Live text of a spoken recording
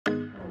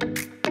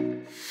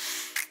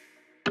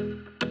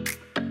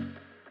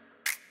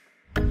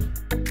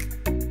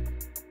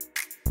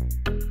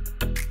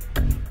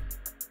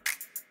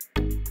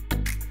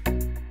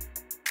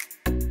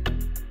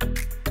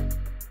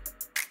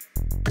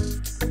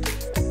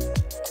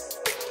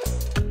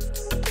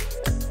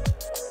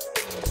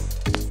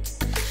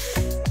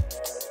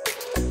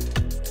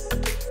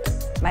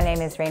My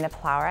name is RAINA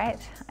PLOWRIGHT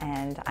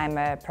and I'm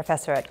a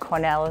professor at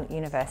Cornell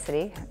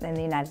University in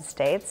the United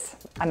States.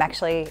 I'm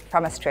actually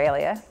from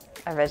Australia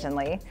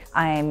originally.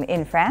 I'm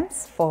in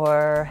France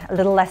for a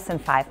little less than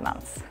 5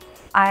 months.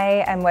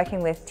 I am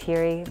working with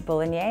Thierry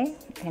Boulognier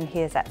and he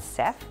is at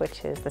CEF,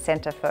 which is the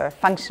Centre for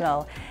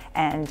Functional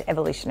and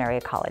Evolutionary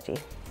Ecology.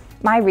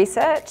 My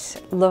research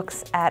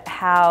looks at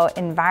how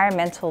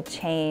environmental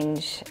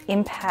change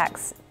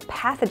impacts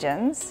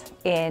pathogens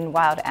in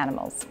wild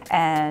animals.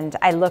 And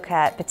I look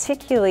at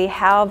particularly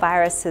how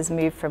viruses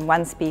move from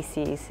one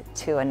species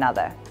to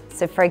another.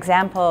 So for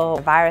example,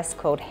 a virus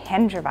called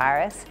Hendra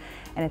virus,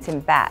 and it's in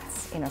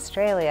bats in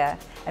Australia.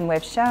 And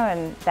we've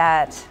shown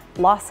that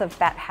loss of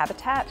bat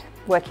habitat,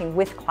 working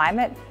with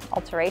climate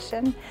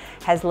alteration,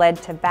 has led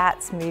to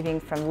bats moving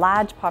from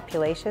large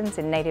populations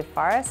in native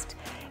forest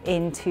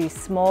into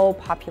small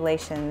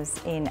populations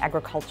in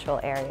agricultural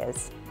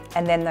areas.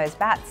 And then those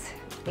bats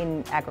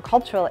in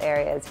agricultural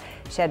areas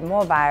shed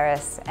more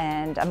virus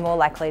and are more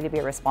likely to be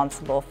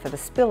responsible for the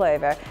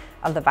spillover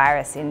of the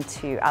virus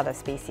into other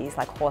species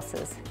like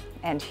horses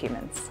and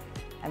humans.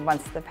 And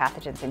once the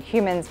pathogen's in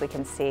humans, we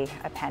can see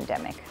a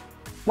pandemic.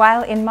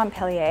 While in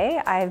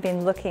Montpellier, I've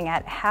been looking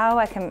at how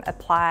I can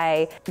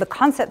apply the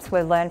concepts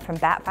we've learned from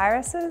bat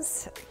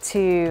viruses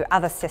to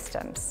other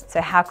systems.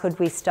 So how could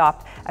we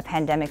stop a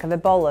pandemic of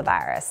Ebola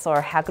virus, or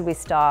how could we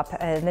stop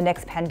the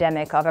next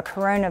pandemic of a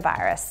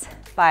coronavirus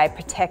by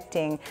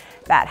protecting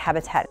bat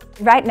habitat?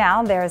 Right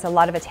now, there is a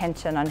lot of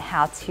attention on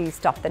how to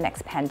stop the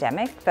next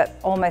pandemic, but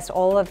almost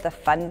all of the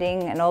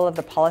funding and all of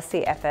the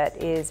policy effort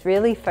is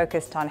really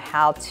focused on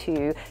how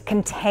to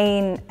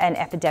contain an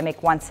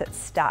epidemic once it's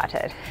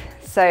started.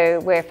 So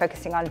we're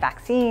focusing on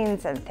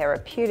vaccines and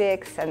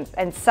therapeutics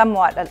and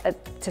somewhat,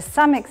 to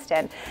some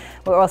extent,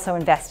 we're also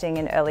investing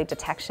in early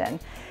detection.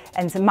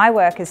 And so my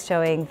work is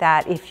showing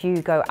that if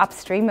you go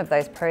upstream of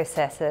those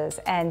processes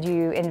and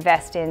you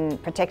invest in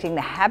protecting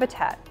the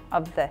habitat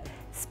of the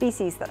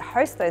species that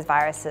host those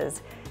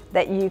viruses,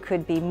 that you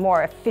could be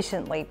more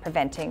efficiently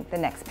preventing the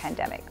next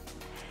pandemic.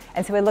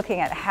 And so we're looking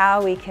at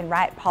how we can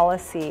write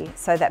policy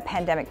so that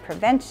pandemic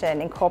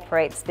prevention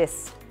incorporates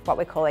this, what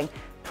we're calling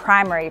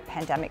primary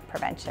pandemic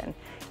prevention,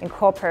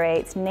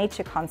 incorporates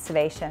nature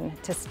conservation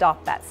to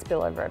stop that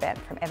spillover event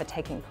from ever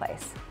taking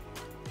place.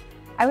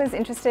 I was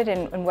interested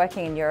in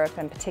working in Europe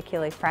and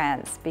particularly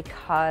France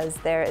because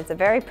there is a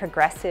very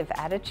progressive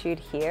attitude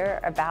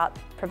here about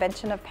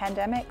prevention of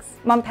pandemics.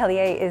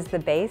 Montpellier is the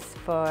base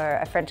for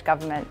a French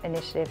government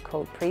initiative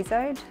called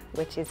PROJET,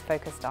 which is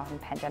focused on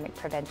pandemic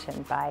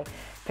prevention by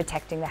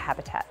protecting the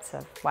habitats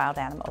of wild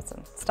animals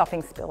and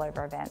stopping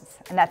spillover events.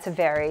 And that's a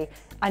very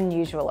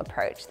unusual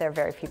approach. There are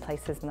very few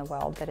places in the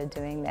world that are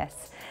doing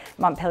this.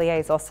 Montpellier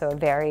is also a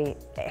very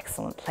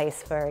excellent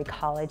place for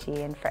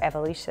ecology and for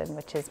evolution,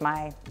 which is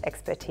my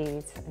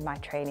expertise and my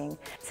training.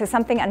 So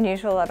something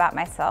unusual about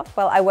myself,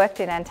 well, I worked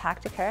in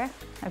Antarctica.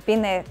 I've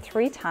been there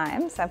 3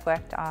 times. I've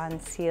worked on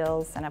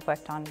seals and I've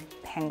worked on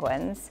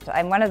penguins.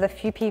 I'm one of the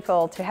few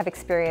people to have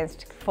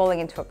experienced falling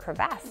into a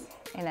crevasse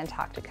in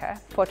Antarctica,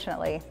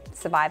 fortunately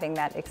surviving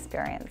that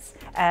experience.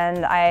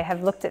 And I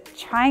have looked at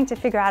trying to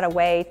figure out a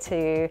way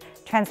to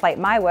translate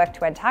my work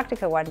to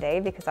Antarctica one day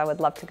because I would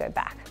love to go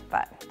back.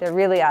 But there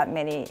really aren't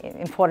many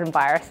important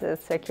viruses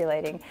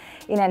circulating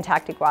in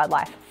Antarctic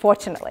wildlife,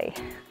 fortunately.